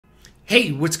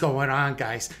Hey, what's going on,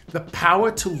 guys? The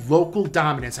power to local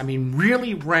dominance,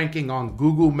 really ranking on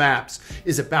Google Maps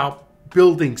is about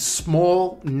building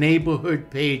small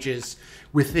neighborhood pages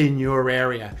within your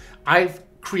area. I've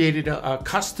created a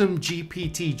custom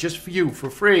GPT just for you for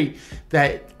free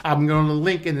that I'm going to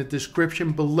link in the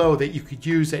description below that you could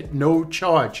use at no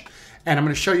charge. And I'm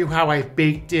going to show you how I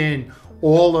baked in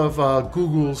all of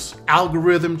Google's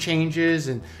algorithm changes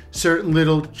and certain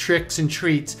little tricks and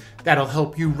treats that'll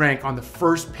help you rank on the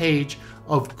first page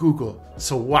of Google.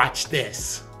 So watch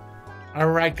this.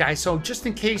 All right, guys. So just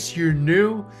in case you're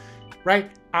new, right,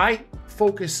 I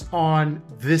focus on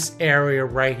this area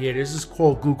right here. This is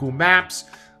called Google Maps,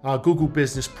 Google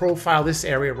Business Profile, this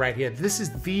area right here. This is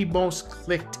the most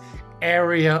clicked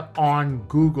area on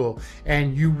Google,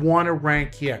 and you want to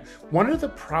rank here. One of the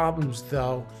problems,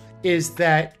 though, is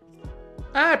that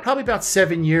probably about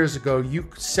 7 years ago,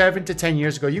 7 to 10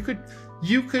 years ago, you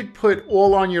could put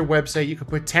all on your website. You could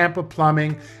put Tampa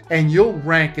plumbing, and you'll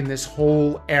rank in this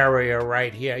whole area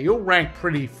right here. You'll rank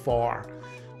pretty far,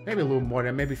 maybe a little more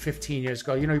than maybe 15 years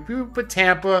ago. You know, if you put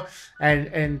Tampa,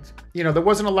 and you know, there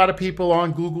wasn't a lot of people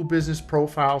on Google Business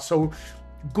Profile, so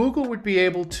Google would be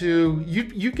able to,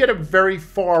 you get a very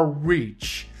far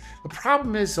reach. The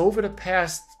problem is over the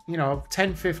past,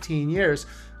 10, 15 years,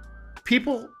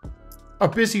 people are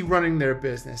busy running their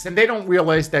business and they don't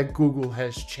realize that Google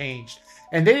has changed.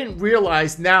 And they didn't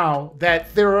realize now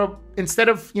that there are, instead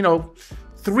of,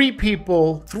 3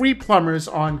 plumbers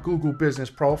on Google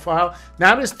Business Profile,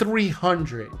 now there's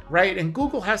 300, right? And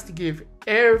Google has to give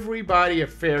everybody a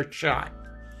fair shot.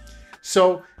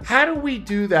 So how do we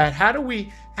do that? How do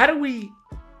we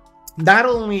not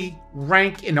only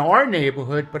rank in our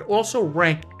neighborhood, but also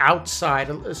rank outside,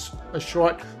 a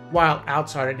short while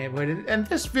outside our neighborhood? And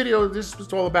this video, this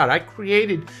was all about. I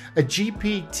created a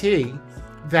GPT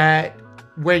that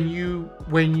when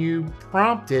you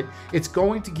prompt it, it's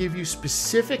going to give you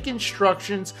specific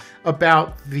instructions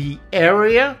about the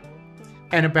area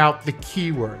and about the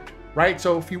keyword, right?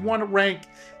 So if you want to rank,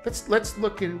 let's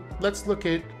look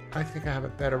at, I think I have a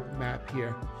better map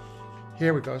here.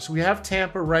 Here we go. So we have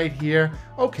Tampa right here.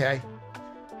 Okay.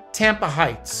 Tampa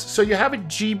Heights. So you have a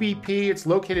GBP. It's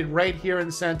located right here in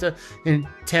the center in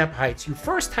Tampa Heights. You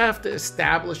first have to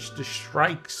establish the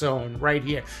strike zone right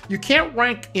here. You can't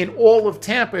rank in all of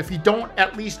Tampa if you don't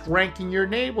at least rank in your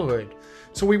neighborhood.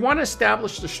 So we want to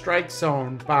establish the strike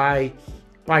zone by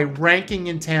ranking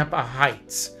in Tampa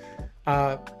Heights.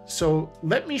 So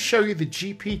let me show you the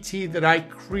GPT that I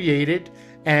created.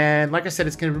 And like I said,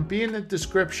 it's going to be in the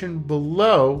description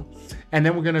below. And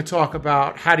then we're going to talk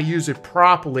about how to use it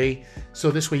properly, so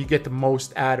this way you get the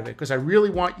most out of it, because I really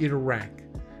want you to rank.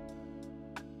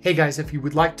 Hey guys, if you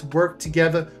would like to work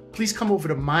together, please come over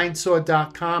to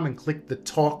mindsaw.com and click the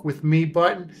Talk With Me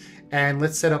button. And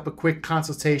let's set up a quick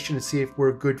consultation and see if we're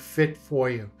a good fit for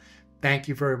you. Thank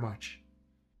you very much.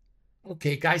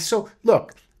 Okay guys, so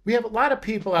look, we have a lot of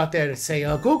people out there that say,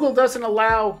 Google doesn't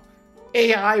allow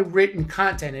AI written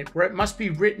content. It must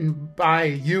be written by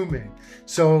a human.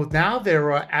 So now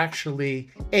there are actually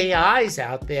AIs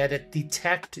out there that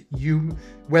detect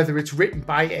whether it's written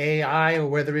by AI or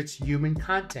whether it's human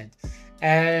content.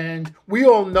 And we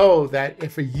all know that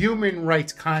if a human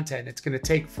writes content, it's going to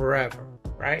take forever,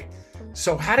 right?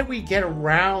 So how do we get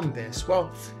around this?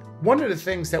 Well, one of the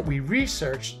things that we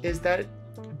researched is that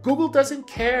Google doesn't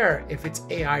care if it's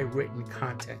AI written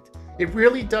content. It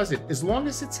really doesn't, as long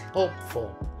as it's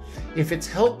helpful. If it's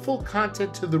helpful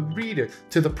content to the reader,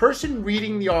 to the person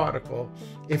reading the article,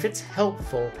 if it's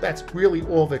helpful, that's really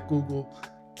all that Google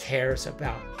cares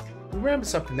about. Remember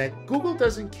something, that Google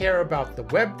doesn't care about the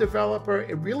web developer.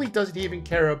 It really doesn't even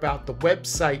care about the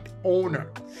website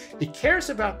owner. It cares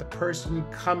about the person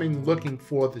coming looking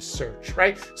for the search,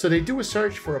 right? So they do a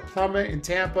search for a plumber in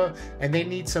Tampa and they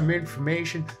need some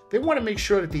information. They want to make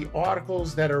sure that the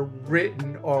articles that are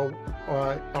written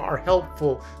are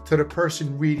helpful to the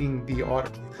person reading the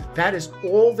article. That is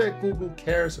all that Google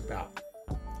cares about.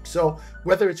 So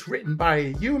whether it's written by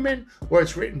a human or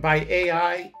it's written by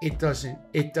AI, it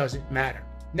doesn't matter.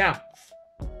 Now,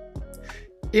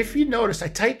 if you notice, I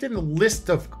typed in the list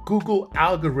of Google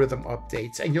algorithm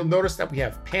updates, and you'll notice that we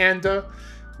have Panda,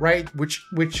 right? Which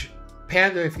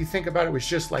Panda, if you think about it, was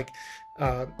just like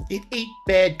it ate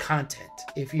bad content.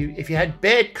 If you had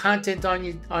bad content on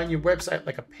your website,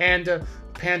 like a Panda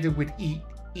would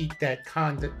eat that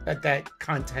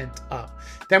content up.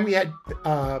 Then we had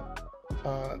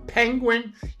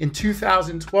Penguin in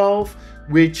 2012,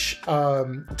 which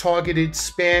targeted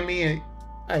spammy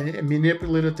and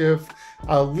manipulative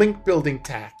link building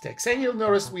tactics. And you'll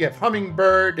notice we have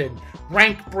Hummingbird and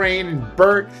RankBrain and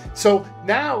BERT. So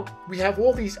now we have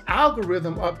all these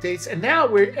algorithm updates, and now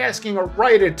we're asking a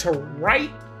writer to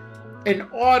write an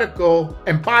article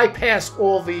and bypass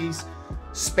all these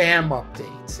spam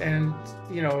updates. And,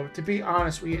 you know, to be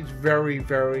honest with you, it's very,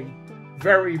 very,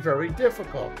 very, very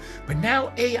difficult. But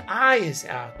now AI is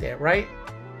out there, right?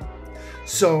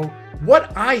 So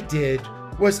what I did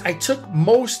was I took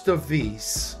most of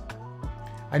these.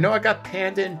 I know I got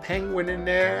Panda and Penguin in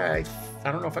there.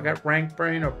 I don't know if I got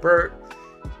RankBrain or BERT,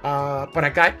 but I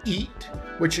got Eat,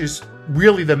 which is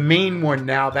really the main one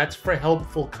now. That's for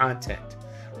helpful content,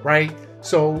 right?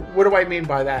 So what do I mean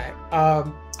by that?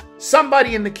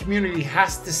 Somebody in the community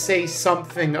has to say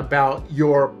something about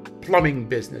your plumbing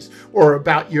business or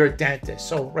about your dentist.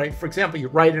 So, right, for example, you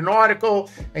write an article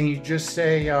and you just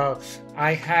say,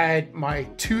 I had my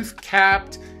tooth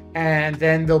capped, and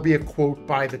then there'll be a quote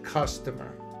by the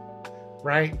customer,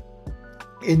 right,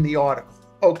 in the article.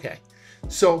 Okay,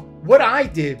 so what I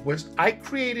did was I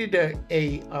created a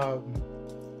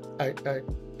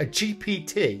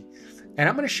GPT, and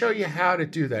I'm going to show you how to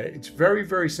do that. It's very,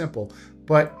 very simple,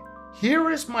 but here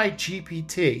is my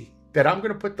GPT that I'm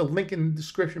going to put the link in the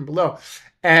description below.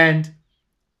 And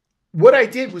what I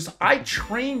did was I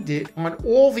trained it on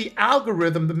all the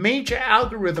algorithm, the major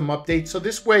algorithm updates. So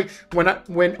this way,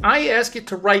 when I ask it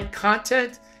to write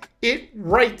content, it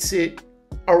writes it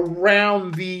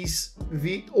around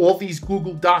all these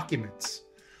Google documents.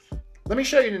 Let me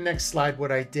show you the next slide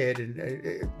what I did, and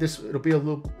it'll be a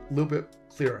little bit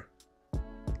clearer.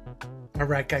 All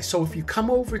right, guys, so if you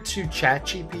come over to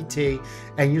ChatGPT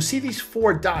and you see these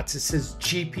 4 dots, it says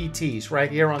GPTs right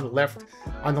here on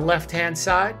the left-hand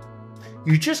side.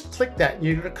 You just click that and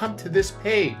you're going to come to this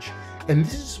page. And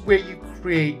this is where you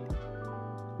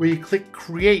click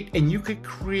create, and you could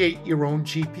create your own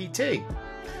GPT.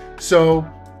 So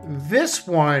this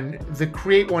one, the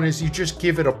create one, is you just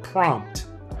give it a prompt.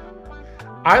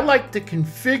 I like the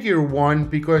configure one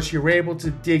because you're able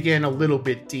to dig in a little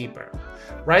bit deeper.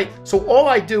 Right? So all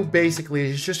I do basically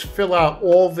is just fill out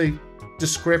all the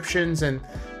descriptions and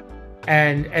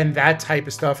that type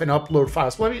of stuff and upload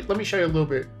files. Let me show you a little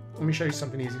bit. Let me show you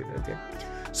something easy to do.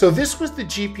 So this was the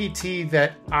GPT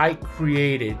that I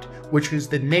created, which was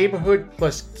the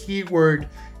Neighborhood+Keyword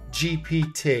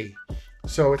GPT.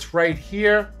 So it's right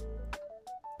here.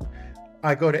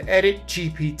 I go to edit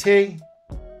GPT,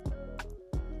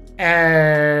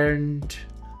 and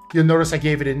you'll notice I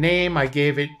gave it a name. I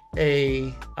gave it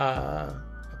a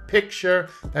picture.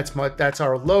 That's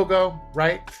our logo,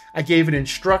 right? I gave it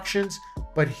instructions,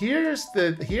 but here's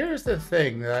the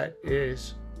thing that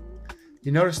is,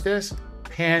 you notice this?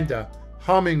 Panda,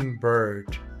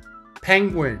 Hummingbird,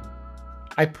 Penguin.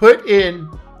 I put in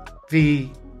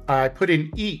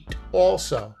Eat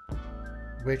also,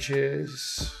 which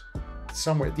is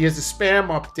somewhere. There's a spam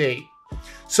update.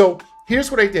 So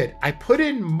here's what I did. I put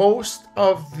in most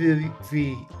of the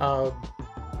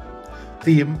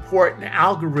important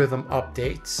algorithm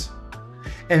updates.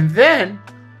 And then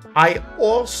I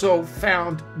also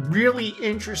found really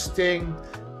interesting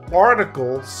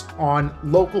articles on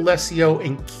local SEO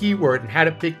and keyword and how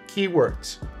to pick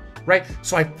keywords, right?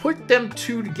 So I put them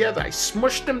two together. I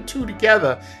smushed them two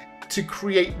together to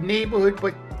create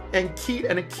Neighborhood and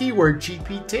a keyword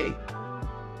GPT,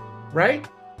 right?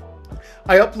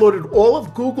 I uploaded all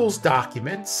of Google's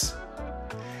documents.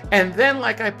 And then,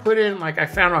 like, I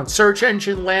found on Search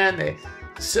Engine Land, they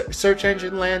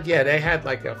had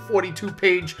like a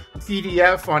 42-page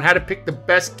PDF on how to pick the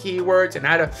best keywords and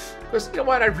how to, because you know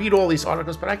what, I read all these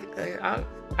articles, but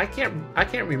I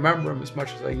can't remember them as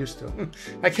much as I used to.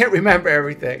 I can't remember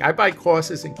everything. I buy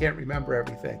courses and can't remember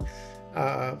everything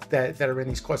that are in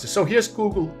these courses. So here's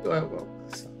Google.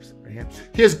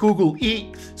 Here's Google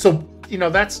Eat. So you know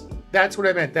that's what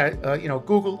I meant. That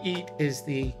Google Eat is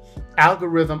the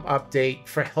algorithm update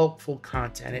for helpful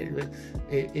content.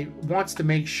 It wants to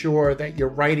make sure that you're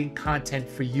writing content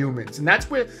for humans. And that's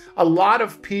where a lot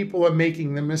of people are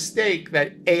making the mistake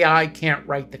that AI can't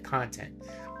write the content.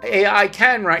 AI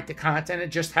can write the content, it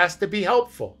just has to be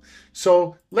helpful.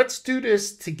 So let's do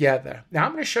this together. Now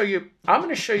I'm going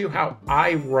to show you how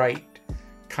I write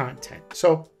content.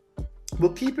 So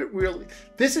we'll keep it real.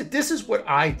 This is what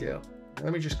I do.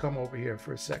 Let me just come over here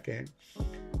for a second.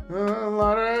 I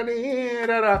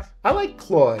like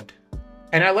Claude,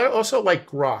 and I also like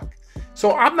Grok.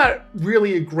 So I'm not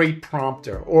really a great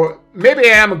prompter, or maybe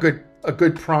I am a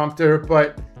good prompter,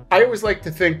 but I always like to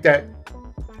think that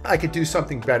I could do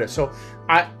something better. So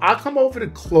I'll come over to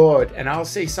Claude and I'll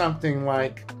say something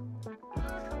like,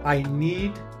 I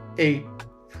need a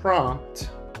prompt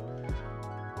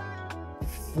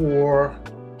for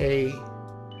a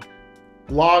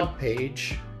blog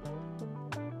page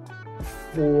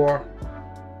for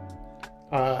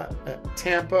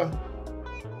Tampa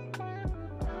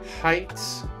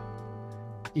Heights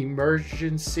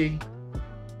emergency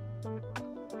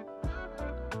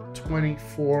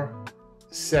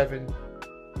 24/7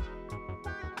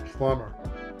 plumber.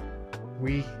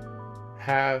 We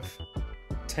have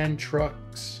 10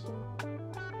 trucks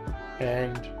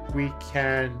and we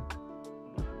can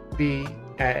be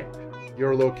at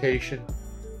your location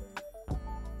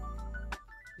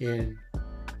in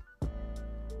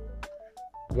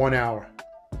 1 hour.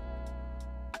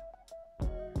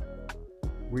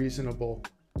 Reasonable.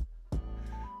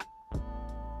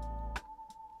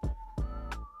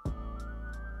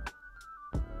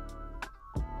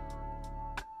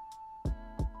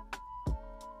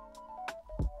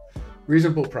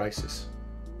 Reasonable prices.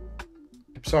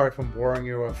 I'm sorry if I'm boring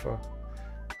you, if I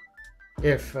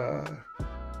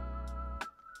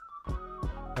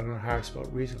don't know how I spell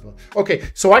reasonable. Okay,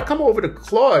 so I come over to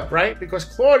Claude, right? Because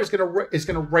Claude is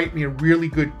gonna write me a really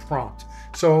good prompt.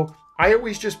 So I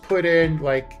always just put in,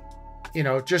 like, you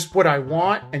know, just what I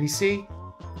want, and you see,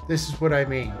 this is what I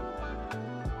mean.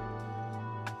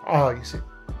 Oh, you see.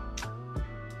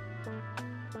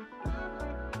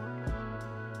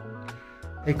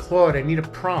 Hey Claude, I need a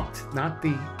prompt, not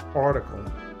the article.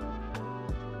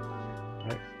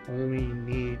 I only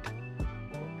need a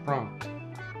prompt.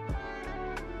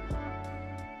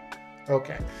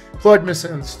 Okay, Claude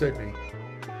misunderstood me.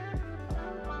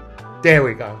 There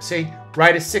we go. See,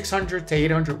 write a 600 to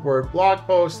 800 word blog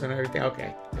post and everything.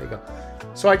 Okay, there you go.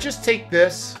 So I just take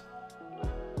this,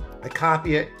 I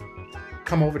copy it,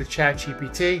 come over to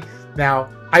ChatGPT. Now,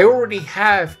 I already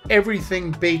have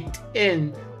everything baked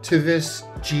in to this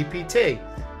GPT.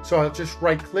 So I'll just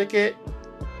right click it,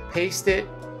 paste it,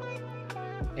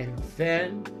 and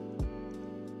then,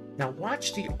 now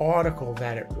watch the article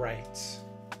that it writes.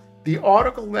 The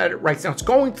article that it writes, now it's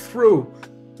going through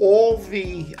all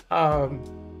the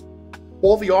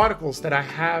articles that I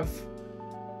have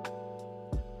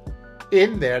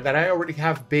in there that I already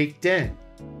have baked in.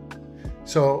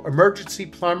 So emergency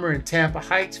plumber in Tampa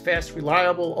Heights, fast,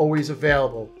 reliable, always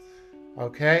available.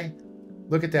 Okay,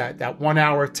 look at that. That 1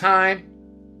 hour time,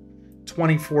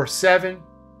 24/7,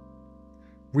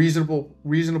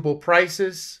 reasonable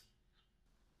prices.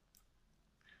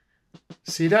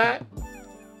 See that?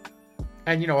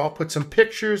 And, you know, I'll put some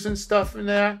pictures and stuff in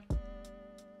there.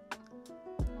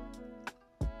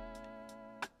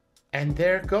 And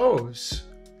there it goes.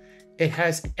 It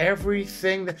has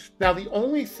everything. Now, the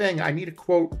only thing I need a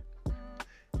quote.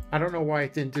 I don't know why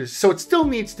it didn't do this. So it still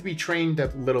needs to be trained a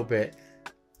little bit.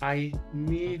 I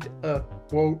need a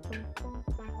quote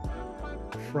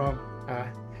from a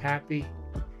happy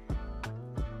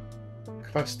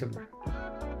customer.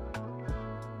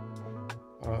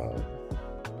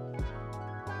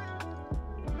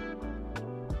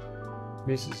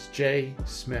 Mrs. J.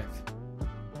 Smith.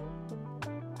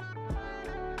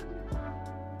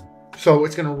 So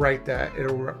it's going to write that.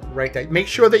 It'll write that. Make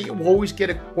sure that you always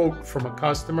get a quote from a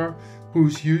customer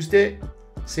who's used it.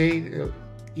 See,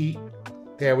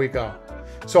 there we go.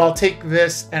 So I'll take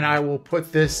this and I will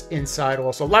put this inside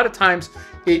also. A lot of times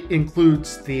it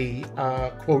includes the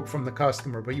quote from the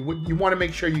customer, but you want to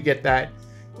make sure you get that.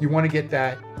 You want to get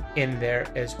that in there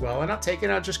as well. And I'll take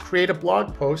it, I'll just create a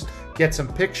blog post, get some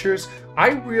pictures.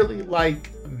 I really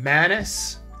like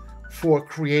Manus for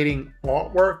creating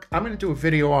artwork. I'm going to do a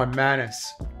video on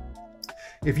Manus.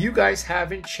 If you guys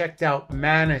haven't checked out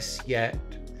Manus yet,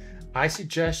 I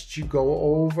suggest you go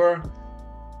over.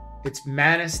 It's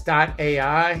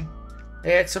manus.ai.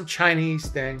 It's some Chinese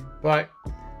thing, but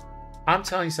I'm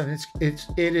telling you something. It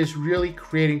is really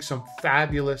creating some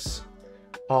fabulous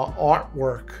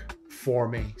artwork for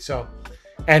me. So,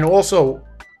 and also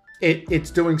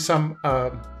it's doing some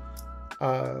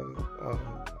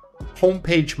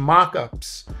homepage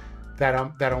mock-ups that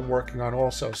I'm working on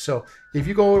also. So if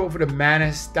you go over to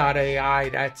manus.ai,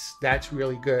 that's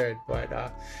really good.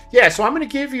 But yeah, so I'm going to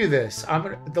give you this.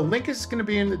 The link is going to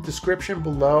be in the description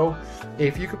below.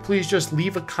 If you could please just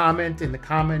leave a comment in the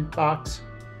comment box,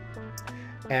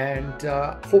 and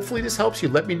hopefully this helps you.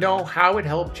 Let me know how it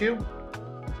helped you.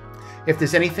 If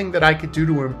there's anything that I could do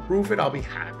to improve it, I'll be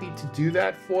happy to do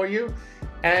that for you.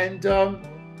 And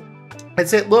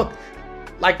that's it. Look,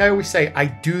 like I always say, I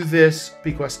do this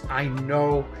because I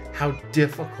know how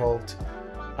difficult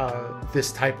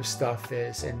this type of stuff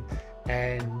is.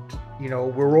 And you know,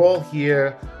 we're all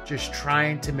here just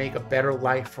trying to make a better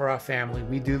life for our family.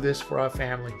 We do this for our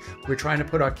family. We're trying to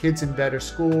put our kids in better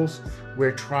schools.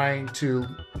 We're trying to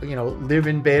live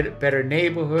in better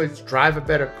neighborhoods, drive a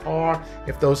better car,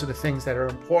 if those are the things that are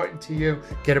important to you,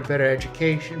 get a better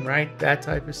education, right? That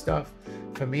type of stuff.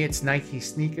 For me, it's Nike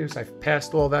sneakers. I've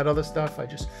passed all that other stuff.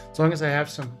 as long as I have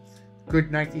some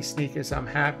good Nike sneakers, I'm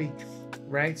happy,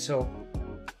 right? So,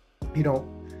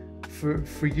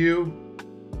 for you,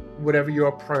 whatever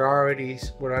your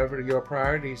priorities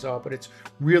are, but it's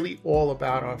really all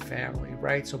about our family,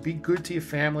 right? So be good to your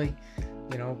family,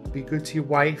 be good to your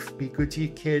wife, be good to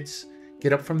your kids,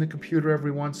 get up from the computer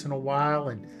every once in a while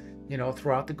and,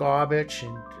 throw out the garbage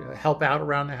and help out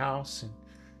around the house. And,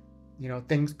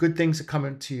 good things are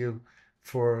coming to you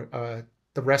for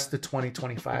the rest of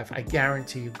 2025. I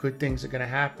guarantee you good things are going to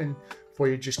happen for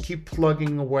you. Just keep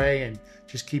plugging away and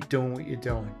just keep doing what you're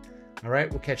doing. All right,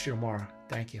 we'll catch you tomorrow.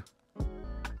 Thank you.